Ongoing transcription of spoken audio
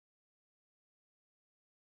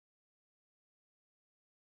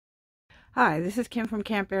Hi, this is Kim from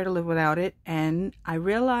Can't Bear to Live Without It, and I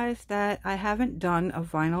realized that I haven't done a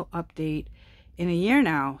vinyl update in a year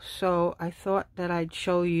now, so I thought that I'd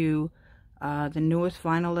show you the newest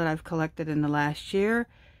vinyl that I've collected in the last year,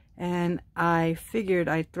 and I figured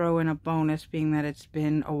I'd throw in a bonus, being that it's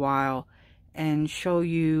been a while, and show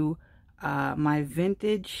you my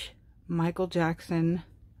vintage Michael Jackson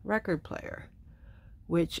record player,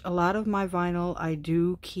 which a lot of my vinyl I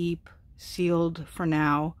do keep sealed for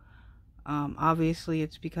now. Obviously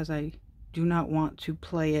it's because I do not want to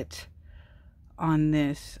play it on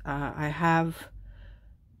this. I have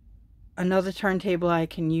another turntable I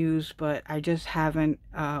can use, but I just haven't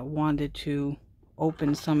wanted to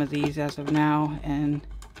open some of these as of now, and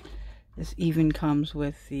this even comes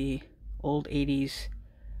with the old 80s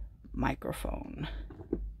microphone.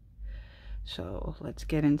 So let's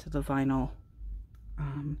get into the vinyl.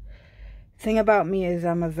 Thing about me is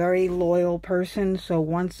I'm a very loyal person, so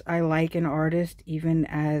once I like an artist, even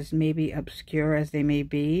as maybe obscure as they may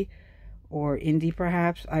be, or indie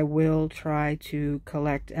perhaps, I will try to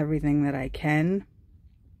collect everything that I can.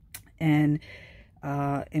 And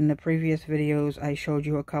in the previous videos I showed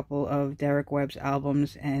you a couple of Derek Webb's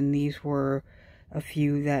albums, and these were a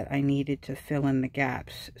few that I needed to fill in the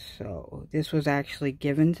gaps. So this was actually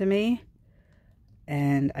given to me,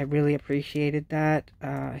 and I really appreciated that.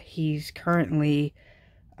 He's currently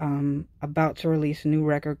about to release a new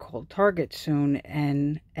record called Target soon,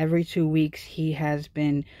 and every 2 weeks he has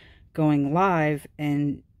been going live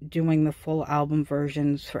and doing the full album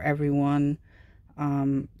versions for everyone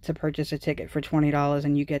to purchase a ticket for $20,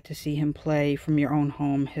 and you get to see him play from your own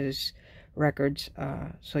home his records.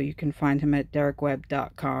 So you can find him at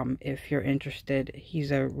DerekWebb.com if you're interested.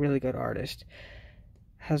 He's a really good artist,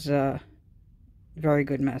 has a very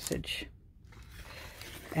good message.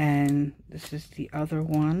 And this is the other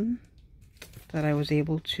one that I was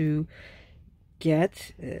able to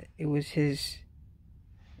get. It was his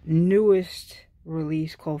newest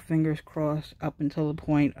release called Fingers Crossed, up until the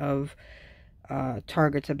point of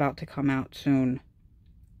Target's about to come out soon.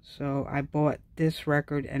 So I bought this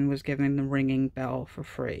record and was given the ringing bell for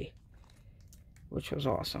free, which was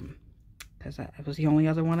awesome, because that was the only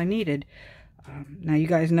other one I needed. Now you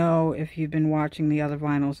guys know, if you've been watching the other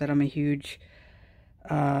vinyls, that I'm a huge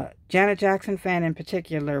Janet Jackson fan in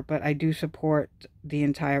particular, but I do support the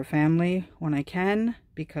entire family when I can,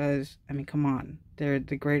 because, I mean, come on, they're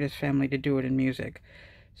the greatest family to do it in music.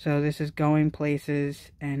 So this is Going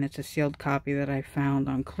Places, and it's a sealed copy that I found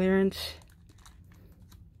on clearance.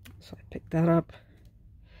 So I picked that up.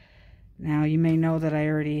 Now you may know that I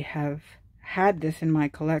already have had this in my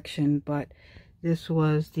collection, but this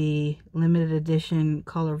was the limited edition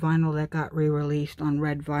color vinyl that got re-released on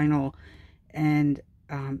red vinyl, and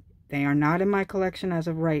they are not in my collection as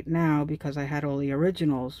of right now because I had all the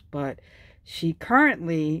originals, but she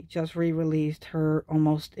currently just re-released her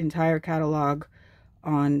almost entire catalog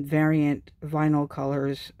on variant vinyl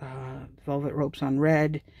colors, Velvet Ropes on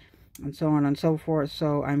red, and so on and so forth,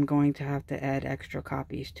 so I'm going to have to add extra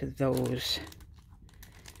copies to those.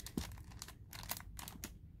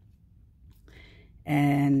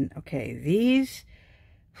 And okay, these,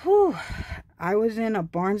 I was in a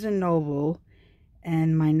Barnes & Noble,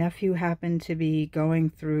 and my nephew happened to be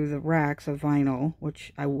going through the racks of vinyl,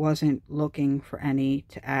 which I wasn't looking for any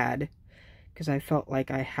to add because I felt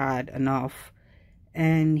like I had enough,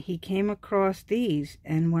 and he came across these,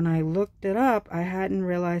 and when I looked it up, I hadn't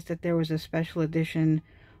realized that there was a special edition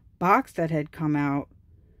box that had come out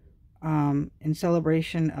in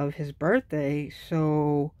celebration of his birthday.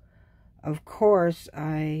 So of course,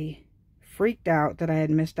 I freaked out that I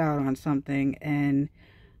had missed out on something, and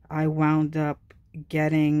I wound up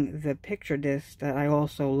getting the picture disc that I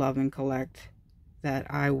also love and collect that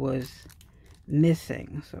I was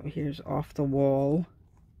missing. So here's Off the Wall.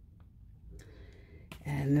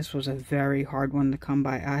 And this was a very hard one to come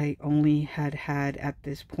by. I only had at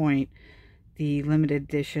this point the limited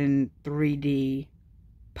edition 3D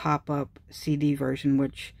pop-up CD version,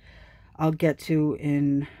 which I'll get to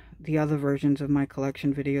in the other versions of my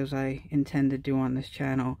collection videos I intend to do on this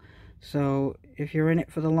channel. So if you're in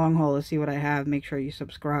it for the long haul to see what I have, make sure you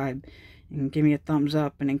subscribe and give me a thumbs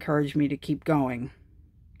up and encourage me to keep going,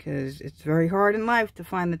 because it's very hard in life to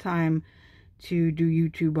find the time to do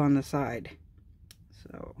YouTube on the side.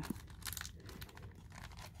 So,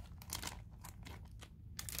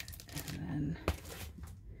 and then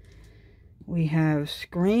we have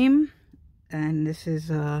Scream, and this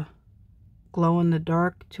is a glow in the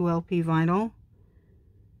dark 2LP vinyl,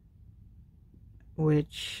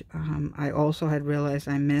 which I also had realized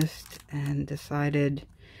I missed and decided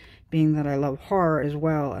being that I love horror as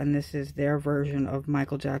well, and this is their version of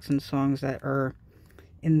Michael Jackson's songs that are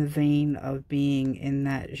in the vein of being in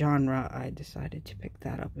that genre, I decided to pick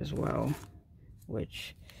that up as well.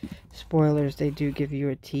 Which, spoilers, they do give you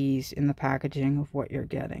a tease in the packaging of what you're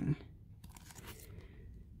getting.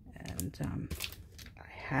 And I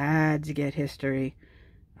had to get History.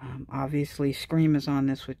 Obviously, Scream is on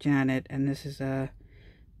this with Janet, and this is a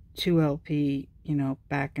 2 LP, you know,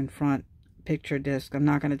 back and front picture disc. I'm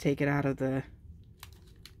not going to take it out of the,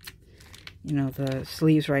 you know, the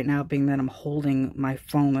sleeves right now, being that I'm holding my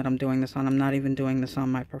phone that I'm doing this on. I'm not even doing this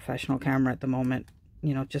on my professional camera at the moment,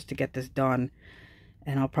 you know, just to get this done.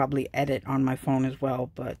 And I'll probably edit on my phone as well,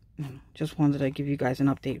 but you know, just wanted to give you guys an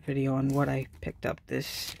update video on what I picked up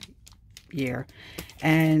this year.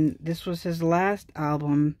 And this was his last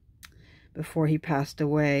album before he passed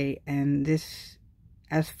away, and this,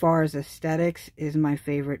 as far as aesthetics, is my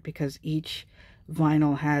favorite because each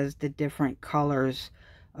vinyl has the different colors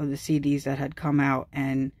of the CDs that had come out.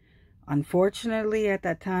 And unfortunately, at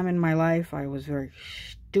that time in my life, I was very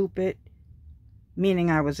stupid, meaning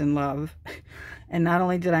I was in love. And not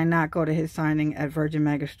only did I not go to his signing at Virgin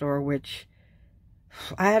Megastore, which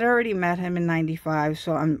I had already met him in '95,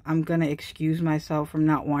 so I'm gonna excuse myself from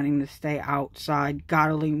not wanting to stay outside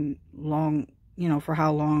godly long, you know, for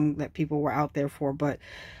how long that people were out there for. But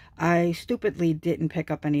I stupidly didn't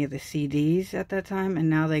pick up any of the CDs at that time, and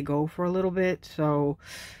now they go for a little bit, so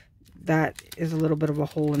that is a little bit of a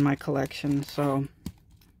hole in my collection. So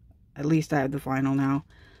at least I have the vinyl now.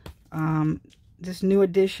 This New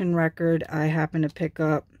Edition record I happened to pick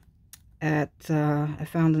up at, I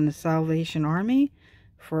found in the Salvation Army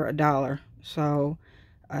for $1. So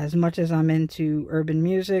as much as I'm into urban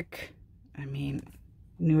music, I mean,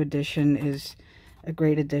 New Edition is a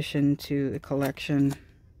great addition to the collection.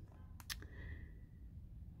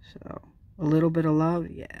 So, A Little Bit of Love,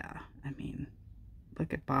 yeah. I mean,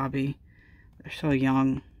 look at Bobby. They're so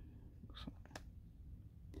young.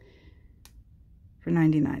 For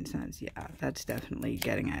 99 cents, yeah, that's definitely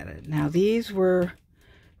getting at it. Now, these were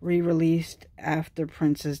re-released after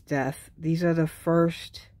Prince's death. These are the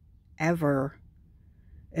first ever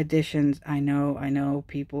editions. I know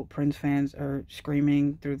people, Prince fans, are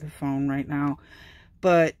screaming through the phone right now,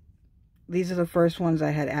 but these are the first ones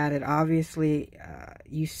I had added. Obviously,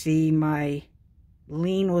 you see my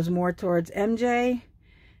lean was more towards MJ.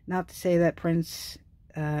 Not to say that Prince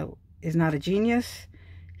is not a genius.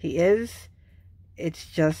 He is. It's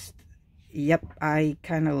just, yep, I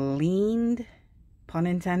kind of leaned, pun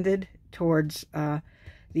intended, towards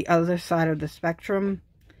the other side of the spectrum.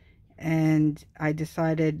 And I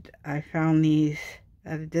decided I found these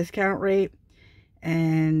at a discount rate.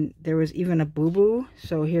 And there was even a Boo Boo.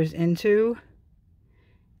 So here's Into.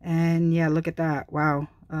 And yeah, look at that. Wow.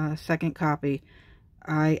 Second copy.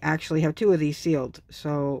 I actually have 2 of these sealed.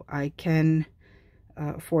 So I can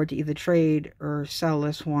afford to either trade or sell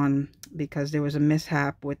this one, because there was a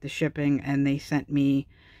mishap with the shipping and they sent me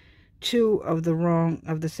 2 of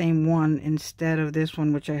the same one instead of this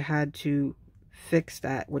one, which I had to fix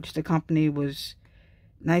that, which the company was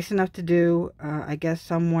nice enough to do. I guess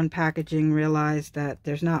someone packaging realized that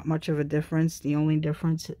there's not much of a difference. The only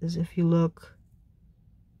difference is if you look,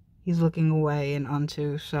 he's looking away and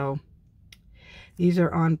onto. So these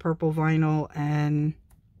are on purple vinyl and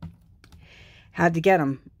had to get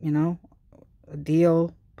them, you know, a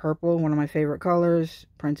deal. Purple, one of my favorite colors.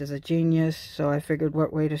 Prince is a genius, so I figured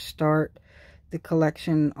what way to start the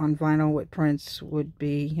collection on vinyl with Prince would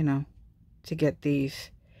be, you know, to get these,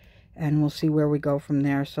 and we'll see where we go from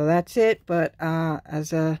there. So that's it. But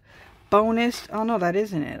as a bonus, oh no, that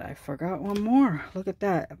isn't it, I forgot one more. Look at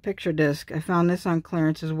that, a picture disc. I found this on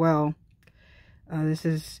clearance as well. This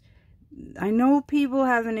is, I know people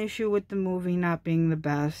have an issue with the movie not being the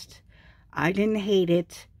best. I didn't hate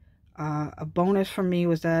it. A bonus for me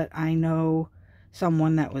was that I know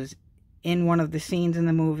someone that was in one of the scenes in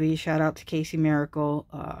the movie. Shout out to Casey Miracle.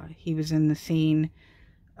 He was in the scene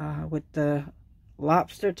with the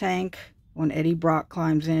lobster tank. When Eddie Brock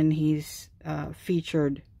climbs in, he's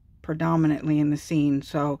featured predominantly in the scene.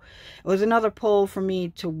 So it was another pull for me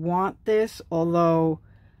to want this, although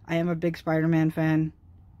I am a big Spider-Man fan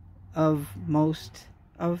of most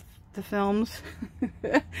of the films.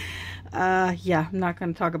 Yeah, I'm not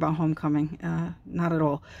going to talk about Homecoming, not at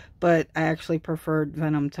all, but I actually preferred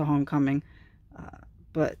Venom to Homecoming.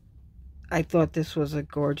 But I thought this was a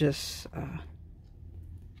gorgeous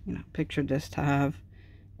you know, picture disc to have,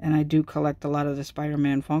 and I do collect a lot of the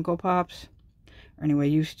Spider-Man Funko Pops, or anyway,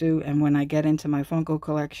 used to. And when I get into my Funko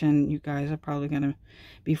collection, you guys are probably going to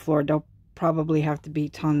be floored. There'll probably have to be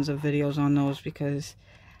tons of videos on those, because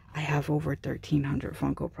I have over 1,300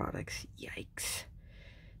 Funko products. Yikes.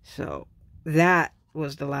 So that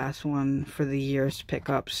was the last one for the year's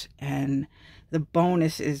pickups. And the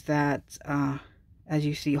bonus is that, as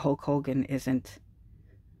you see, Hulk Hogan isn't,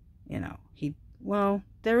 you know, well,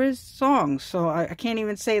 there is songs, so I can't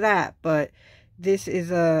even say that. But this is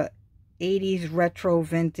a 80s retro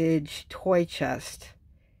vintage toy chest.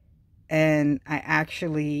 And I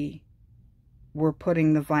actually were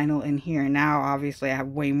putting the vinyl in here. Now, obviously, I have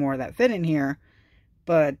way more that fit in here.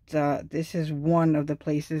 But this is one of the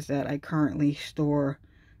places that I currently store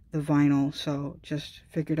the vinyl. So just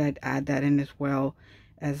figured I'd add that in as well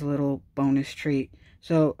as a little bonus treat.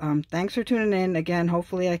 So thanks for tuning in. Again,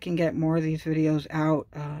 hopefully I can get more of these videos out.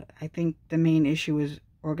 I think the main issue is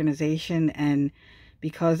organization. And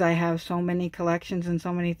because I have so many collections and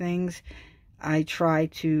so many things, I try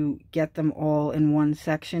to get them all in one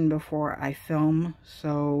section before I film.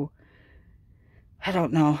 So I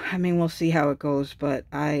don't know. I mean, we'll see how it goes, but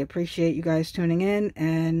I appreciate you guys tuning in,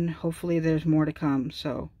 and hopefully there's more to come.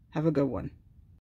 So have a good one.